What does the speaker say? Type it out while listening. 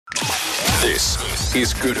This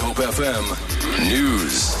is Good Hope FM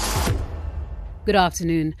News. Good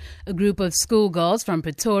afternoon. A group of schoolgirls from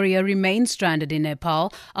Pretoria remain stranded in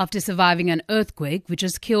Nepal after surviving an earthquake which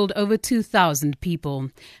has killed over 2,000 people.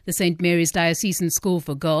 The St. Mary's Diocesan School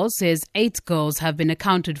for Girls says 8 girls have been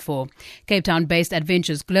accounted for. Cape Town-based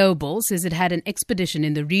Adventures Global says it had an expedition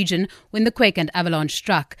in the region when the quake and avalanche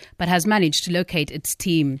struck, but has managed to locate its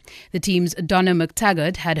team. The team's Donna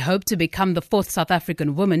McTaggart had hoped to become the 4th South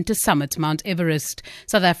African woman to summit Mount Everest.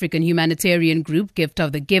 South African humanitarian group Gift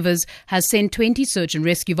of the Givers has sent 20 search and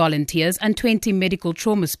rescue volunteers and 20 medical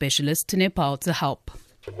trauma specialists to Nepal to help.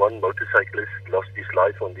 One motorcyclist lost his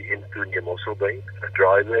life on the N2 near Mossel Bay. A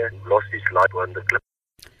driver lost his life on the cliff.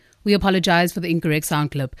 We apologize for the incorrect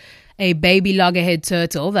sound clip. A baby loggerhead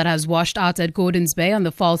turtle that has washed out at Gordons Bay on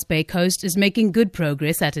the False Bay coast is making good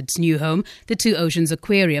progress at its new home, the Two Oceans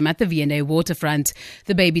Aquarium at the V&A waterfront.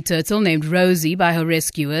 The baby turtle, named Rosie by her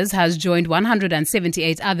rescuers, has joined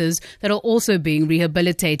 178 others that are also being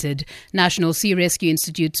rehabilitated. National Sea Rescue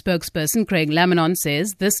Institute spokesperson Craig Lamanon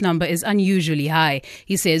says this number is unusually high.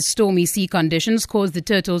 He says stormy sea conditions caused the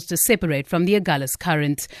turtles to separate from the Agulhas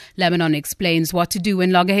current. Lamanon explains what to do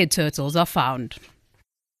when loggerhead turtles are found.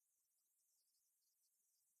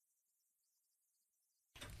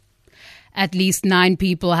 At least 9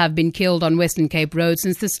 people have been killed on Western Cape Road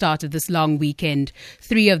since the start of this long weekend.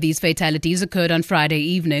 3 of these fatalities occurred on Friday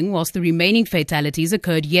evening, whilst the remaining fatalities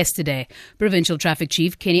occurred yesterday. Provincial Traffic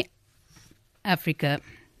Chief Kenny Africa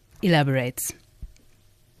elaborates.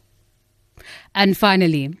 And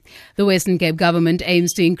finally, the Western Cape government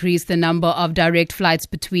aims to increase the number of direct flights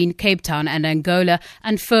between Cape Town and Angola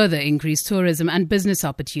and further increase tourism and business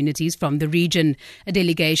opportunities from the region. A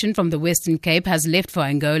delegation from the Western Cape has left for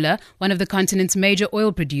Angola, one of the continent's major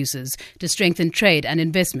oil producers, to strengthen trade and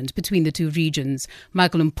investment between the two regions.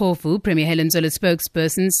 Michael Mpofu, Premier Helen Zola's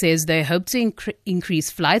spokesperson, says they hope to increase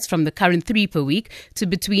flights from the current 3 per week to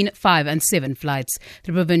between 5 and 7 flights.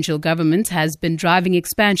 The provincial government has been driving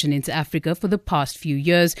expansion into Africa for the past few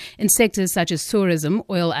years in sectors such as tourism,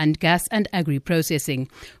 oil and gas, and agri-processing.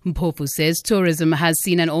 Mpofu says tourism has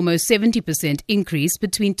seen an almost 70% increase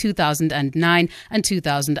between 2009 and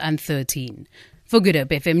 2013. For Good Hope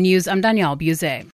FM News, I'm Danielle Buzet.